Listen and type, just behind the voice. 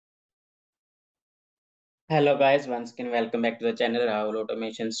Hello guys, once again welcome back to the channel Rahul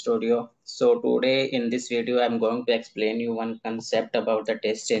Automation Studio. So today in this video I'm going to explain you one concept about the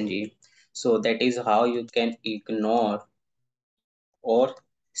test engine. So that is how you can ignore or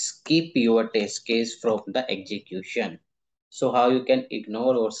skip your test case from the execution. So how you can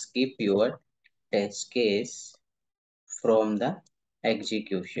ignore or skip your test case from the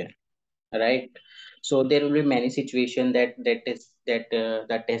execution, right? So there will be many situations that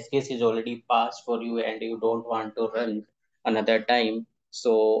the test case is already passed for you and you don't want to run another time.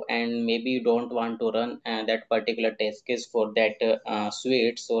 So and maybe you don't want to run that particular test case for that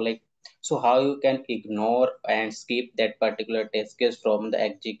suite. So how you can ignore and skip that particular test case from the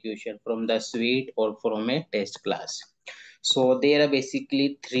execution from the suite or from a test class. So there are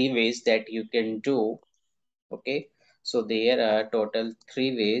basically three ways that you can do. Okay, so there are total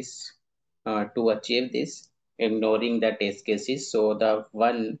three ways to achieve this, ignoring the test cases. So the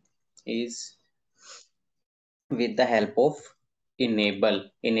one is with the help of enable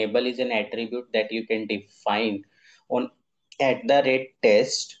is an attribute that you can define on at the rate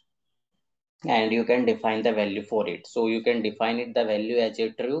test, and you can define the value for it. So you can define it the value as a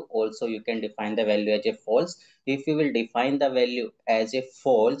true, also you can define the value as a false. If you will define the value as a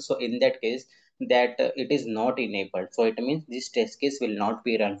false, so in that case that it is not enabled, so it means this test case will not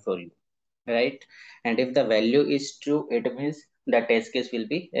be run for you, right? And if the value is true, it means the test case will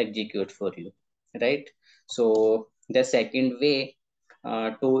be execute for you, right? So the second way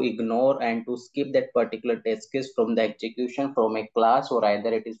to ignore and to skip that particular test case from the execution from a class, or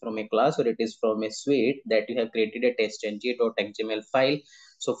either it is from a class or it is from a suite that you have created a testng.xml file,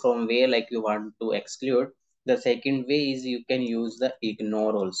 so from where like you want to exclude. The second way is you can use the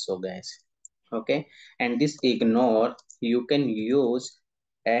ignore also, guys. Okay, and this ignore you can use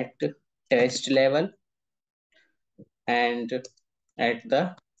at test level and at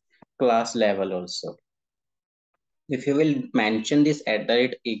the class level also. If you will mention this at the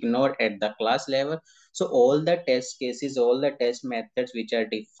rate ignore at the class level, so all the test cases, all the test methods which are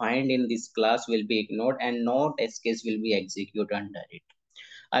defined in this class will be ignored and no test case will be executed under it.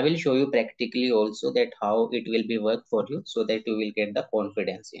 I will show you practically also that how it will be work for you, so that you will get the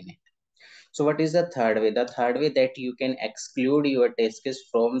confidence in it. So what is the third way? The third way that you can exclude your test case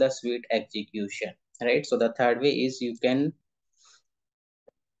from the suite execution, right? So the third way is you can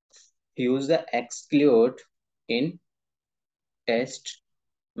use the exclude in test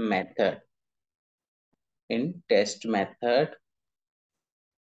method. In test method,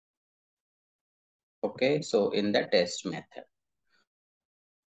 okay, so in the test method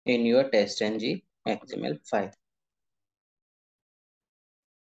in your testng XML file,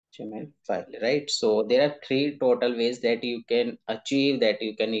 right? So there are three total ways that you can achieve that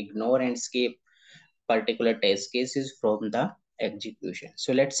you can ignore and skip particular test cases from the execution.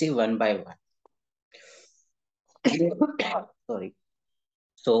 So let's see one by one. Sorry.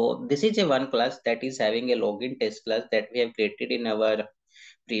 So this is a one class that is having a login test class that we have created in our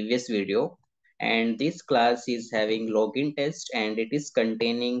previous video, and this class is having login test and it is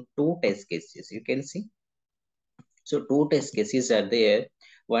containing two test cases, you can see. So two test cases are there.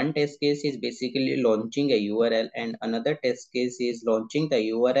 One test case is basically launching a URL and another test case is launching the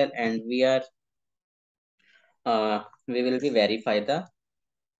URL and we will be verify the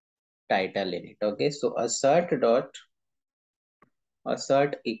title in it. Okay, so assert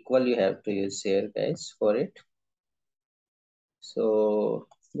equal you have to use here, guys, for it. So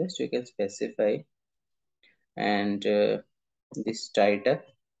just you can specify, and this title.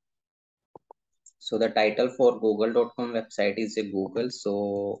 So the title for google.com website is a Google,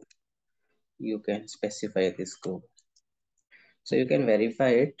 so you can specify this Google. So you can verify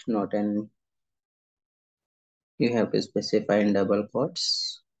it, not an you have to specify in double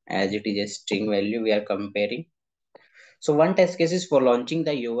quotes as it is a string value we are comparing. So one test case is for launching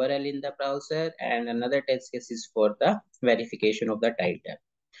the URL in the browser and another test case is for the verification of the title.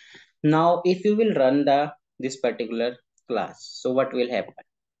 Now if you will run the this particular class, so what will happen?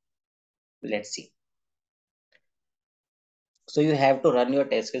 Let's see. So you have to run your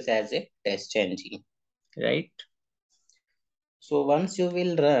test case as a test engine, right? So once you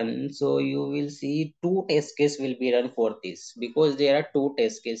will run, so you will see two test case will be run for this, because there are two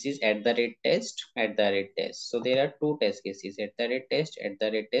test cases at the rate test, at the rate test. So there are two test cases at the rate test, at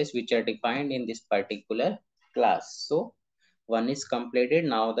the rate test, which are defined in this particular class. So one is completed,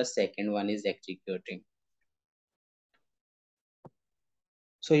 now the second one is executing.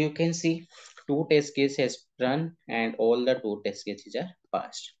 So you can see two test cases has run and all the two test cases are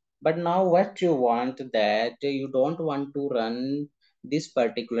passed. But now what you want, that you don't want to run this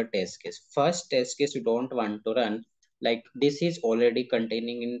particular test case. First test case you don't want to run. like this is already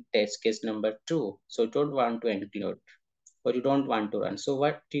containing in test case number 2, so don't want to include or you don't want to run. So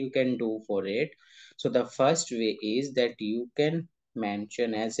what you can do for it? So the first way is that you can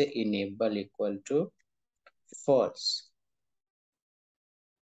mention as a enable equal to false.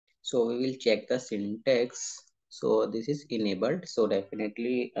 So we will check the syntax. So this is enabled, so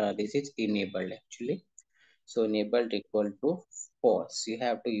definitely this is enabled actually. So enabled equal to false, you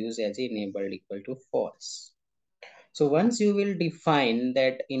have to use as enabled equal to false. So once you will define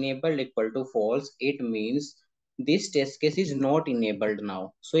that enabled equal to false, it means this test case is not enabled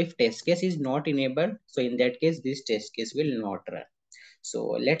now. So if test case is not enabled, so in that case, this test case will not run. So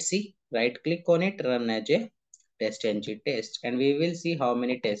let's see, right click on it, run as a testng test, and we will see how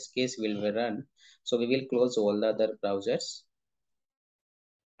many test case will we run. So we will close all the other browsers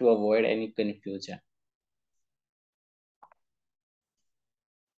to avoid any confusion.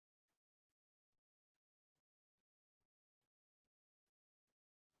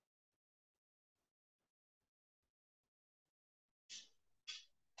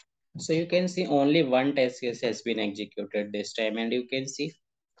 So you can see only one test case has been executed this time, and you can see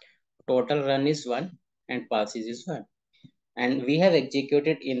total run is 1 and passes is 1. And we have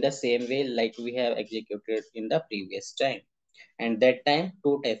executed in the same way like we have executed in the previous time, and that time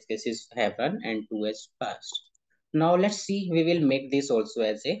two test cases have run and two has passed. Now let's see, we will make this also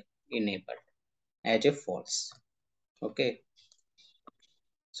as a enabled, as a false. Okay,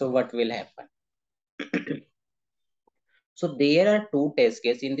 so what will happen? So there are two test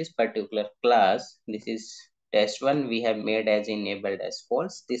cases in this particular class. This is test one we have made as enabled as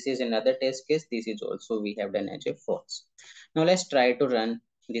false. This is another test case. This is also we have done as a false. Now let's try to run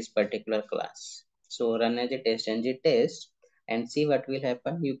this particular class. So run as a test ng test and see what will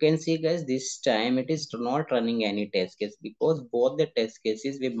happen. You can see guys, this time it is not running any test case because both the test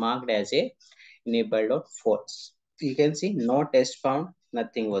cases we marked as a enabled or false. You can see no test found,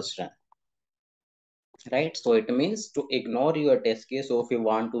 nothing was run, right? So it means to ignore your test case. So if you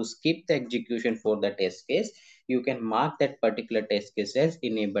want to skip the execution for the test case, you can mark that particular test case as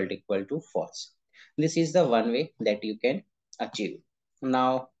enabled equal to false. This is the one way that you can achieve.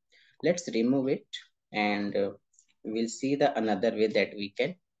 Now let's remove it, and we'll see the another way that we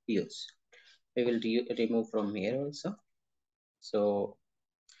can use. We will remove from here also. So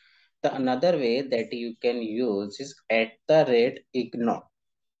the another way that you can use is at the rate ignore.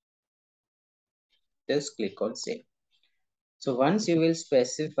 Just click on save. So once you will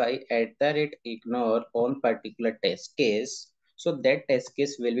specify at the rate ignore on particular test case, so that test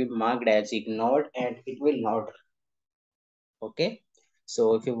case will be marked as ignored and it will not run. Okay.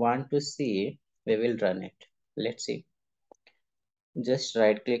 So if you want to see, we will run it. Let's see. Just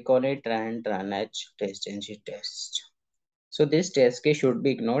right click on it and run as testng test. So this test case should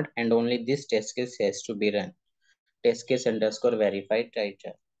be ignored and only this test case has to be run. Test case underscore verified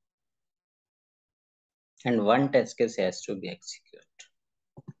title. And one test case has to be executed.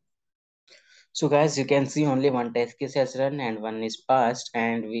 So guys, you can see only one test case has run and one is passed.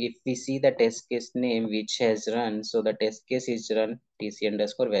 And if we see the test case name which has run, so the test case is run tc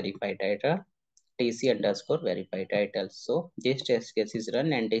underscore verify title, tc underscore verify title. So this test case is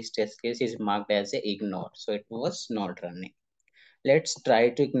run and this test case is marked as a ignore. So it was not running. Let's try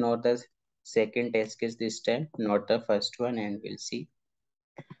to ignore the second test case this time, not the first one, and we'll see.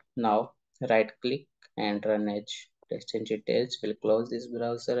 Now right click and run as testng test. We'll close this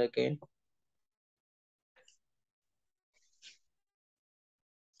browser again.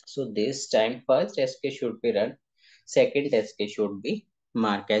 So this time first test case should be run, second test case should be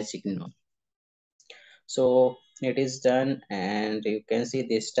marked as ignore. So it is done, and you can see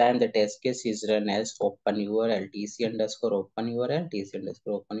this time the test case is run as open URL, tc underscore open URL, tc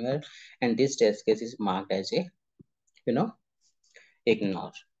underscore open URL, and this test case is marked as a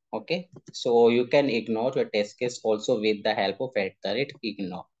ignore. Okay, so you can ignore your test case also with the help of at the rate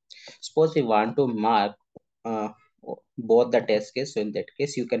ignore. Suppose we want to mark uh, both the test case, so in that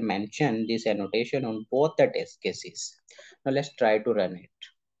case you can mention this annotation on both the test cases. Now let's try to run it.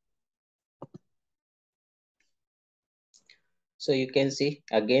 So you can see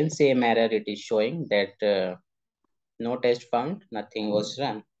again same error it is showing that no test found, nothing was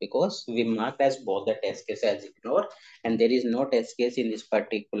run because we marked as both the test case as ignore and there is no test case in this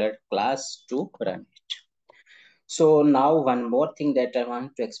particular class to run it. So now one more thing that I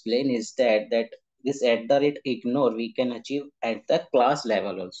want to explain is that this at the rate ignore we can achieve at the class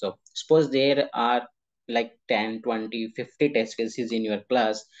level also. Suppose there are like 10, 20, 50 test cases in your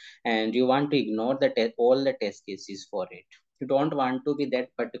class and you want to ignore the all the test cases for it. You don't want to be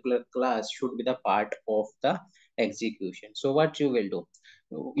that particular class should be the part of the execution. So what you will do?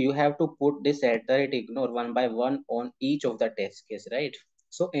 you have to put this at the rate ignore one by one on each of the test case, right?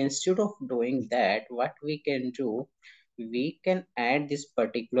 So instead of doing that, what we can do, we can add this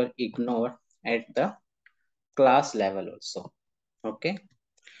particular ignore at the class level also. Okay,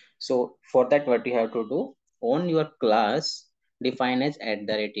 so for that, what you have to do, on your class, define as at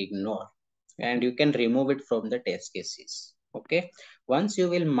the rate ignore, and you can remove it from the test cases. Okay, once you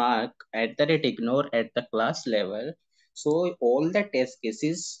will mark at the rate ignore at the class level, so all the test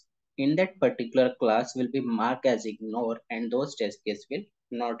cases in that particular class will be marked as ignore, and those test cases will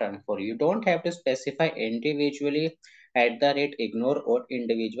not run for you. You don't have to specify individually at the rate ignore or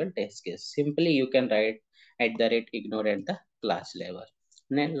individual test case. Simply you can write at the rate ignore at the class level.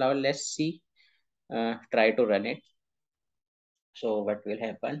 Now let's see, try to run it. So what will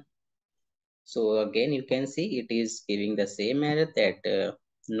happen? So again, you can see it is giving the same error that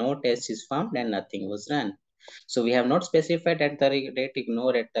no test is found and nothing was run. So we have not specified at the rate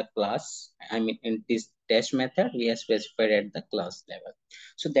ignore at the class. I mean, in this test method, we have specified at the class level.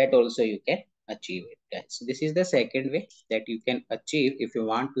 So that also you can achieve it, guys. So this is the second way that you can achieve if you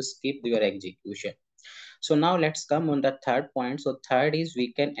want to skip your execution. So now let's come on the third point. So third is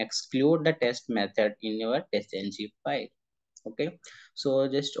we can exclude the test method in your testng file. Okay, so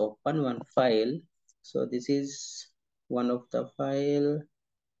just open one file. So this is one of the file.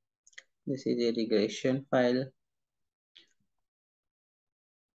 This is a regression file,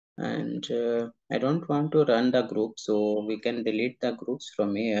 and I don't want to run the group, so we can delete the groups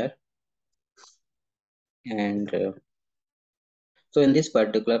from here. And so in this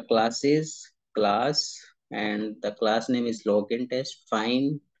particular class is class, and the class name is login test.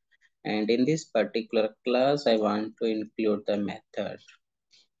 Fine. And in this particular class, I want to include the method.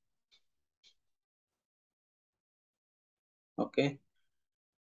 Okay,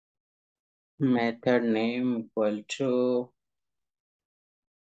 method name equal to,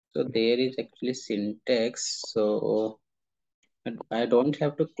 so there is actually syntax, so I don't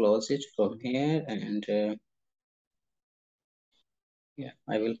have to close it from here, and yeah,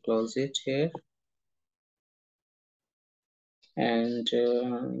 I will close it here. And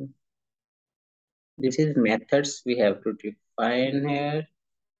this is methods we have to define here.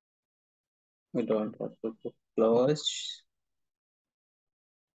 We don't have to put close.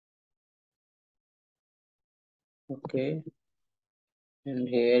 Okay, and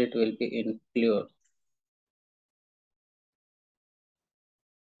here it will be include.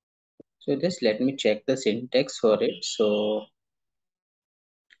 So just let me check the syntax for it. So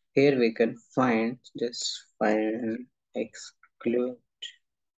here we can find, just find exclude,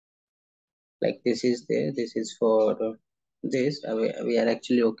 like this is there, this is for this, we are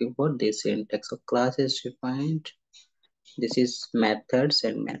actually looking for this syntax. So class is defined, this is methods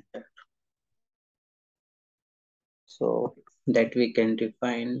and method, so that we can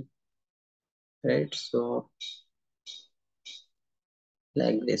define, right? So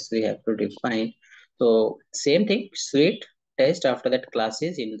like this we have to define. So same thing, sweet test. After that,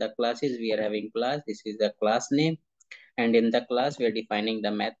 classes, in the classes we are having class, this is the class name, and in the class we are defining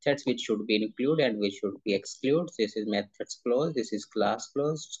the methods which should be include and which should be exclude. This is methods closed, this is class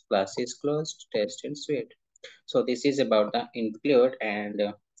closed, class is closed, test and sweet. So this is about the include, and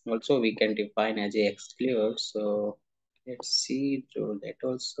also we can define as a exclude. So let's see, do that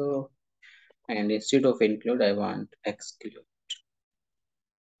also, and instead of include I want exclude,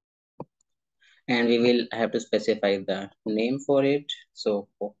 and we will have to specify the name for it. So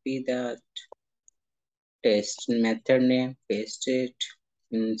copy the test method name, paste it.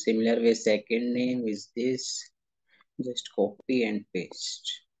 In similar way, second name is this, just copy and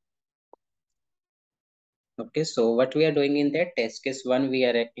paste. Okay, so what we are doing in that, test case 1 we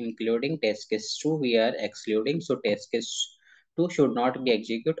are including, test case 2 we are excluding. So test case 2 should not be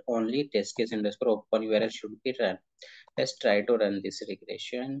execute, only test case underscore open URL should be run. Let's try to run this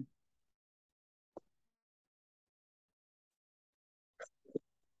regression.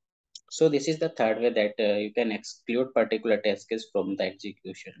 So this is the third way that you can exclude particular test case from the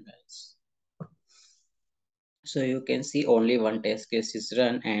execution, guys. So you can see only one test case is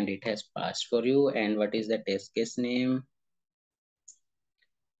run and it has passed for you. And what is the test case name?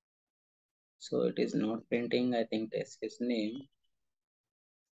 So it is not printing, I think, test case name.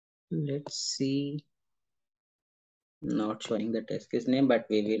 Let's see, not showing the test case name, but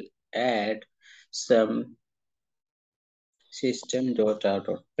we will add some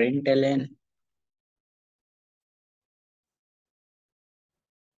system.out.println,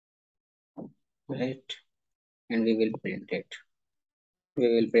 right? And we will print it. We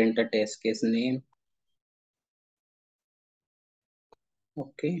will print the test case name.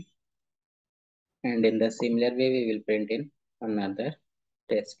 Okay. And in the similar way, we will print in another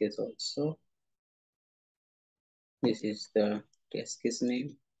test case also. This is the test case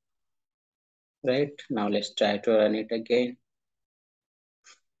name. Right, now let's try to run it again.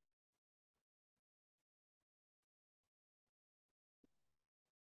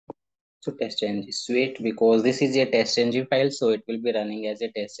 So testng suite, because this is a testng file, so it will be running as a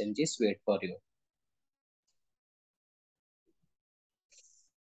testng suite for you.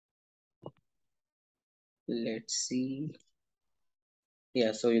 Let's see.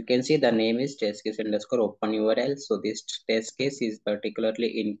 Yeah, so you can see the name is test case underscore open URL. So this test case is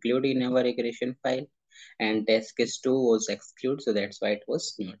particularly included in our regression file, and test case 2 was exclude, so that's why it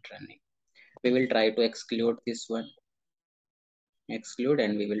was not running. We will try to exclude this one, exclude,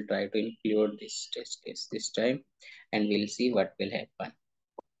 and we will try to include this test case this time, and we'll see what will happen.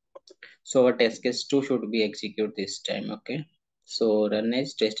 So our test case 2 should be execute this time. Okay, so run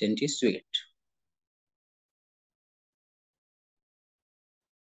as testng suite.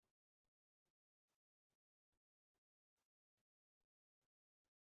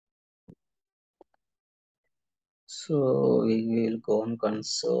 So we will go on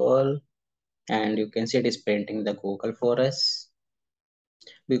console, and you can see it is printing the Google for us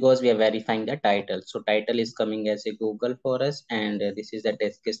because we are verifying the title. So title is coming as a Google for us, and this is the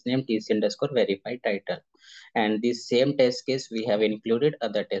test case name tc underscore verify title. And this same test case we have included,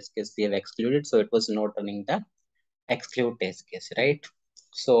 other test case we have excluded, so it was not running the exclude test case, right?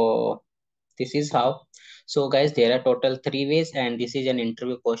 So this is how. So guys, there are total 3 ways, and this is an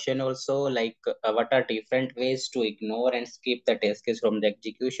interview question also, like what are different ways to ignore and skip the test case from the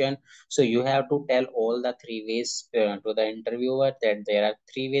execution. So you have to tell all the 3 ways to the interviewer, that there are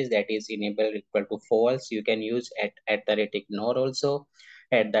 3 ways, that is enable equal to false. You can use at the rate ignore also,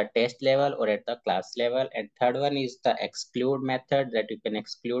 at the test level or at the class level. And third one is the exclude method, that you can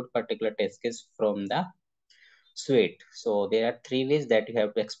exclude particular test case from the suite. So there are 3 ways that you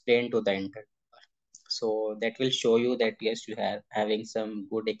have to explain to the interviewer. So that will show you that yes, you have having some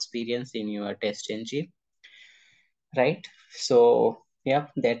good experience in your test engine, right? So yeah,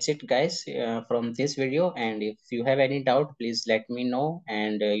 that's it guys, from this video. And if you have any doubt, please let me know,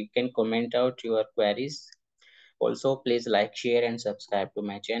 and you can comment out your queries. Also, please like, share, and subscribe to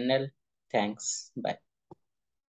my channel. Thanks, bye.